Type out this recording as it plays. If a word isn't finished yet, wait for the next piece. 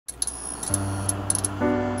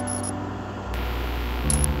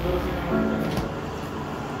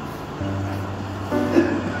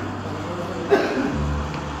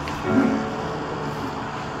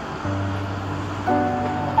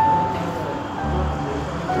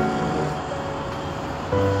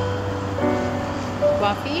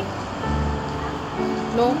Happy?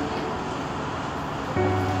 No,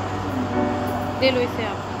 दे लो इसे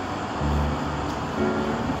आप।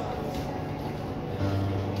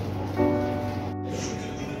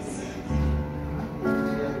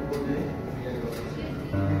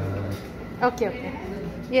 Okay okay,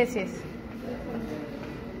 yes yes.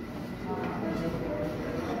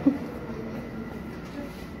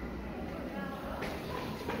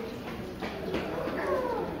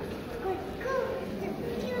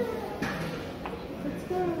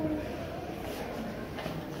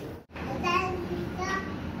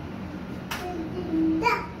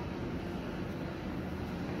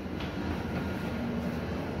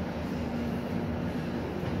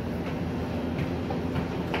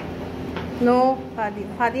 No फादी,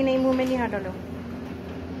 फादी नहीं, मुंह में नहीं हाथ डालो।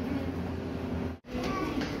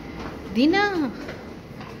 दीना,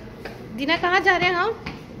 दीना कहाँ जा रहे हैं हम?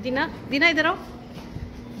 दीना, दीना इधर आओ।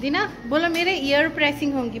 दीना बोलो मेरे ईयर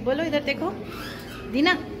प्रेसिंग होंगी, बोलो इधर देखो।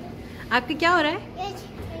 दीना आपके क्या हो रहा है?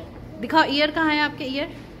 दिखाओ ईयर कहाँ है आपके, ईयर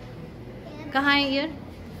कहाँ है ईयर?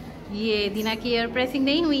 ये दीना की ईयर प्रेसिंग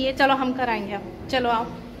नहीं हुई है, चलो हम कराएंगे अब। चलो आओ,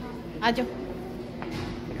 आ जाओ।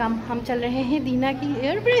 हम चल रहे हैं दीना की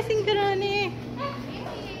एयर प्रेसिंग कराने।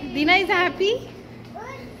 दीना इज हैप्पी?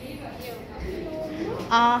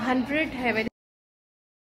 100 है। वेरी,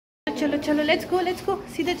 चलो चलो, लेट्स गो,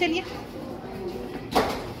 सीधे चलिए।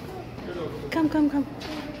 कम कम कम।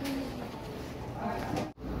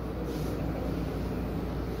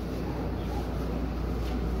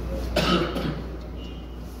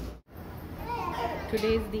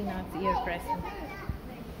 Today is Dina's ear pressing.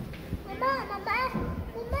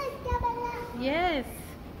 Yes.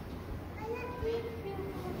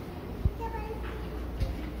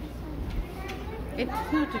 It's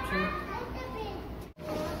not a tree.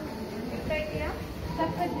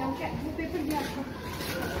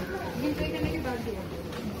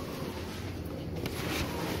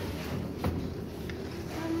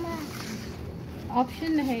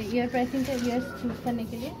 Option है ईयर प्रेसिंग का, ईयर चूज करने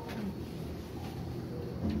के लिए।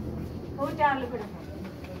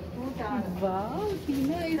 Wow,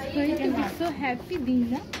 Dina is going to be so happy,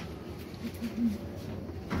 Dina.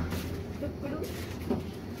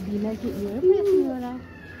 Dina की ear pressing हो रहा है।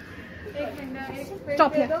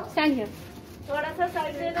 Stop here, stand here. थोड़ा सा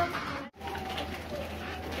साइड दे दो।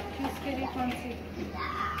 इसके लिए कौन सी?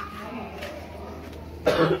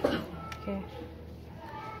 Okay.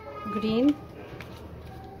 Green.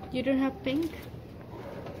 You don't have pink?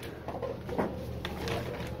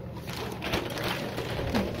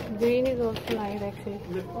 Green is also nice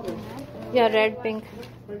actually. Yeah, red, pink.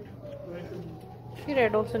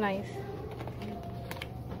 Red also nice.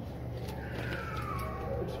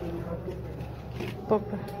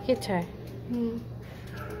 Purple. ये अच्छा है।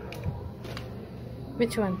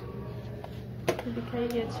 Which one? दिखाई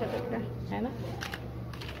ये अच्छा लग रहा है ना?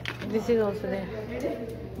 This is also there.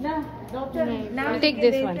 ना doctor, We'll take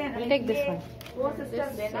this one. We'll take this one. वो सिस्टम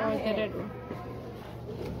देना The red one.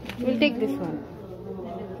 We'll take this one.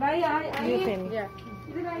 भाई You tell me. Yeah.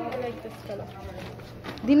 I like this color.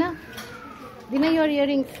 Dina, Dina, your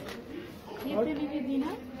earrings. ये पे लीजिए दीना,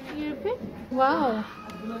 year पे। Wow.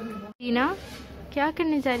 दीना क्या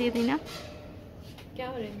करने जा रही है? दीना क्या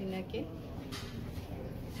हो रहा है? दीना के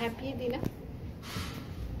हैप्पी है? दीना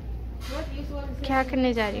क्या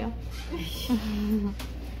करने जा रही हो?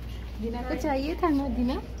 दीना को चाहिए था ना?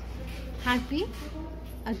 दीना हैप्पी,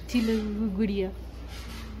 अच्छी लगी गुड़िया।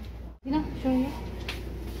 दीना सुनिए।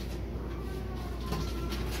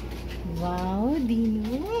 वाओ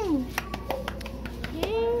दीनू,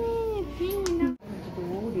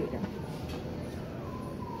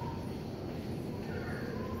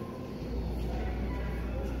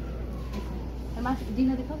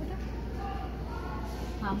 दीना देखो बेटा।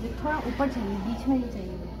 हाँ मुझे थोड़ा ऊपर चाहिए, बीच में नहीं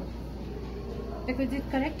चाहिए बिल्कुल। देखो इज इट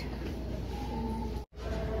करेक्ट?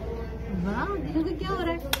 वाह दीना को क्या हो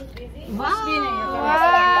रहा है? वाह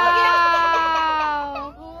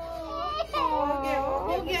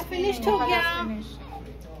हो गया, फिनिश्ड हो गया।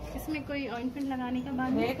 इसमें कोई ऑइंटमेंट लगाने का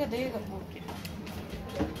बाद देगा।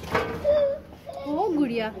 ओ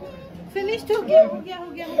गुड़िया फिनिश्ड हो गया, हो गया,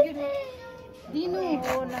 हो गया, हो गया। दीनू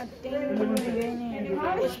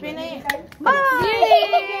कुछ भी नहीं।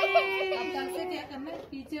 क्या करना है?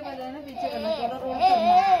 पीछे वाला है ना, पीछे वाला थोड़ा रोल करना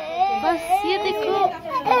है। बस ये देखो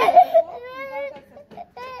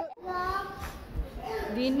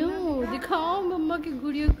दीनू, दिखाओ मम्मा की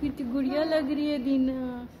गुड़िया, कितनी गुड़िया लग रही है दीना।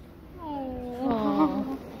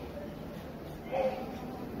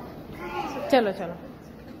 चलो चलो।